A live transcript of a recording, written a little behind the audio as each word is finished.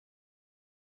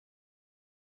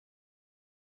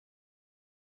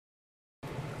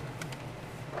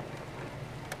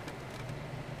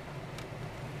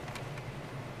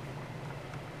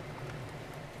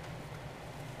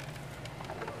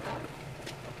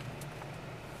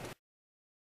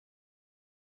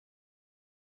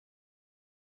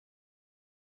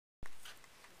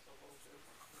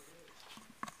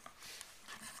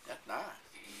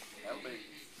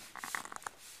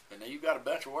you've got a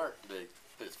bunch of work to do.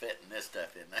 Put fitting this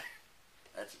stuff in there.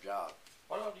 That's a job.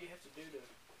 What all do you have to do to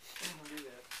do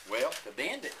that? Well, to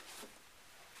bend it.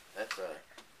 That's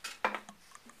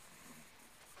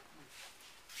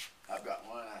I've got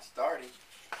one I started,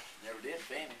 never did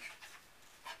finish.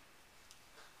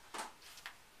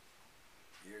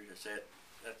 Yours just said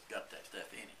that's got that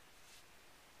stuff in it.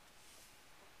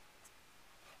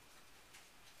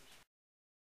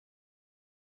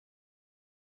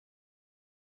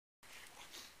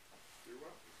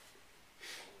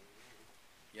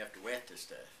 You have to wet this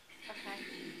stuff. Okay.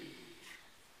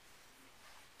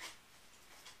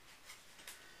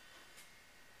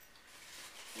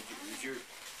 Is your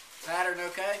pattern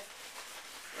okay?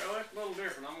 Well, that's a little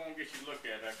different. I'm gonna get you to look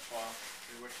at that cloth.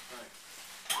 See what you think.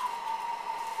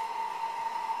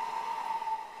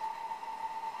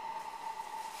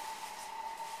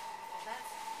 Well,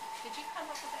 did you come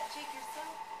up with that jig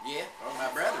yourself? Yeah. Well,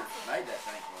 my brother made that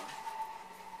thing for me.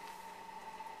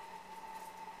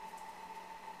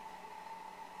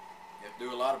 You have to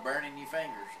do a lot of burning your fingers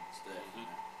and stuff. You know?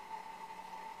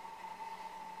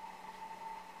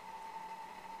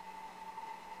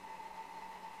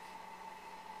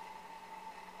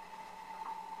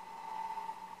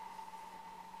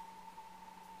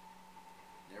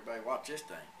 Everybody watch this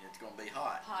thing. It's going to be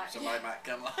hot. Somebody might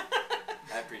come on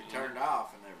after you turn it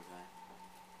off and everything.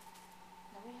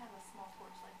 No, we have a small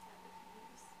torch like that we can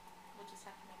use. We'll just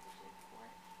have to make a jig for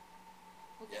it.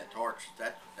 Yeah, torch.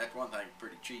 That's one thing.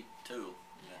 Pretty cheap tool.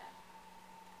 Yeah.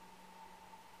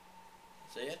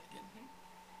 See it?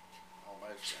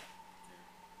 Almost done.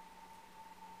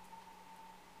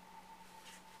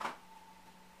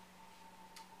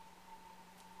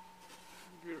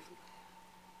 Beautiful.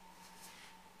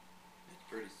 It's a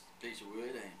pretty piece of wood,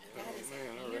 ain't it? That is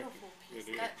a beautiful piece.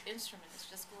 That instrument is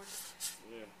just gorgeous.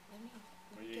 Yeah.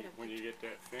 Let me When you get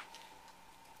that thing.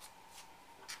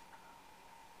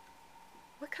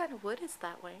 What kind of wood is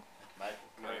that, Wayne? That's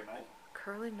maple.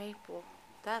 Curly maple.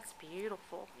 That's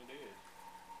beautiful. It is.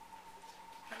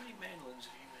 How many mandolins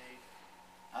have you made?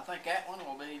 I think that one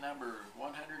will be number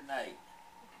 108.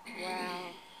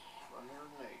 Wow.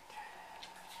 108.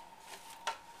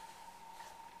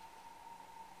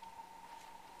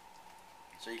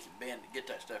 So you can get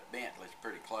that stuff bent till it's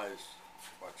pretty close to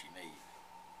what you need.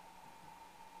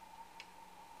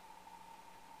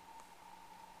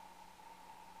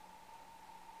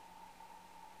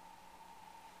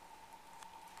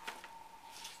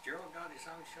 Gerald got his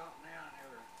own shop now. I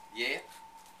never Yeah.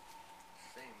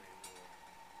 seen him anymore.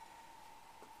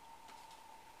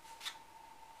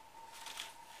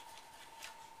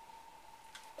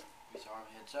 We saw him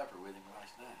had supper with him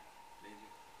last night. Did you?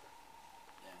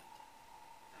 Yeah.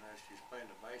 I noticed he was playing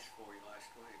the bass for you last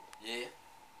week. Yeah.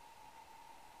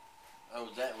 Oh,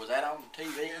 was that on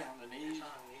TV, on the news? It's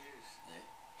on the news. Yeah.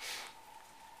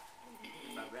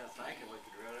 I've been thinking we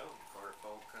could run over to Carter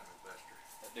Fold Country Buster.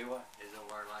 Do what? Is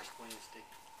over our last Wednesday.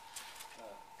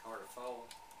 Carter Fold.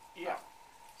 Yeah.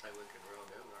 Say we could run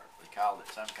over our. They called it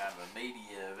some kind of a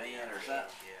media event or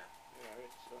something. Yeah. Yeah,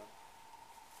 it's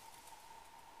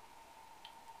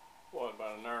what,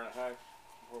 about an hour and a half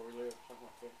where we live, something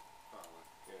like that. Probably.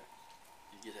 Yeah.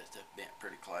 You get that stuff bent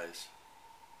pretty close.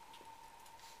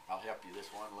 I'll help you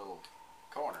this one little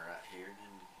corner right here, and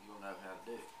then you'll know how to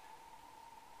do it.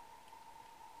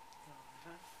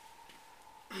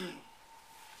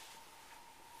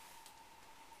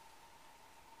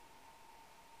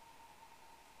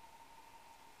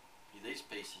 These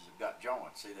pieces have got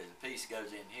joints. See, there's a piece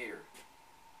goes in here,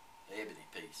 the ebony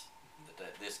piece,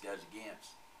 that this goes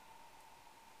against.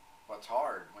 What's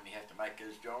hard when you have to make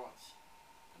those joints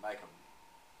to make them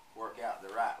work out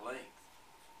the right length.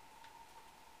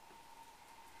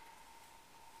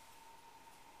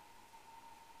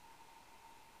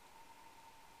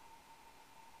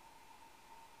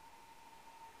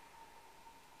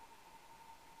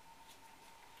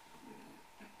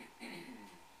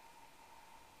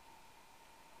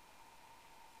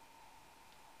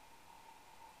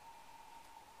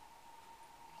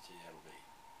 See,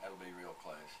 that'll be real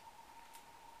close.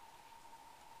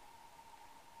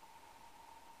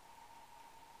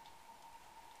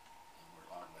 And we're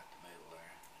along about the middle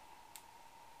there.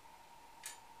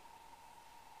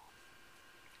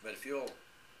 But if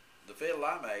the fiddle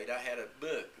I made, I had a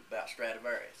book about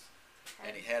Stradivarius.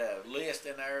 And he had a list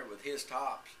in there with his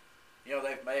tops. You know,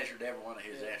 they've measured every one of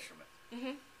his instruments.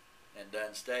 And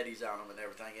done studies on them and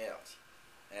everything else.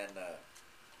 And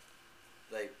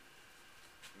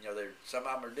some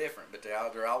of them are different, but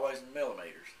they're always in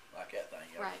millimeters, like that thing.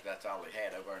 You know, Right. That's all they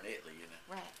had over in Italy, you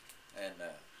know. Right.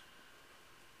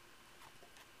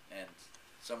 And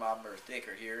some of them are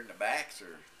thicker here, and the backs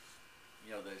are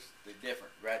you know, there's the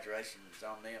different graduations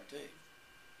on them too.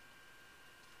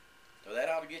 So that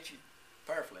ought to get you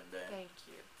purfling done. Thank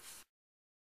you.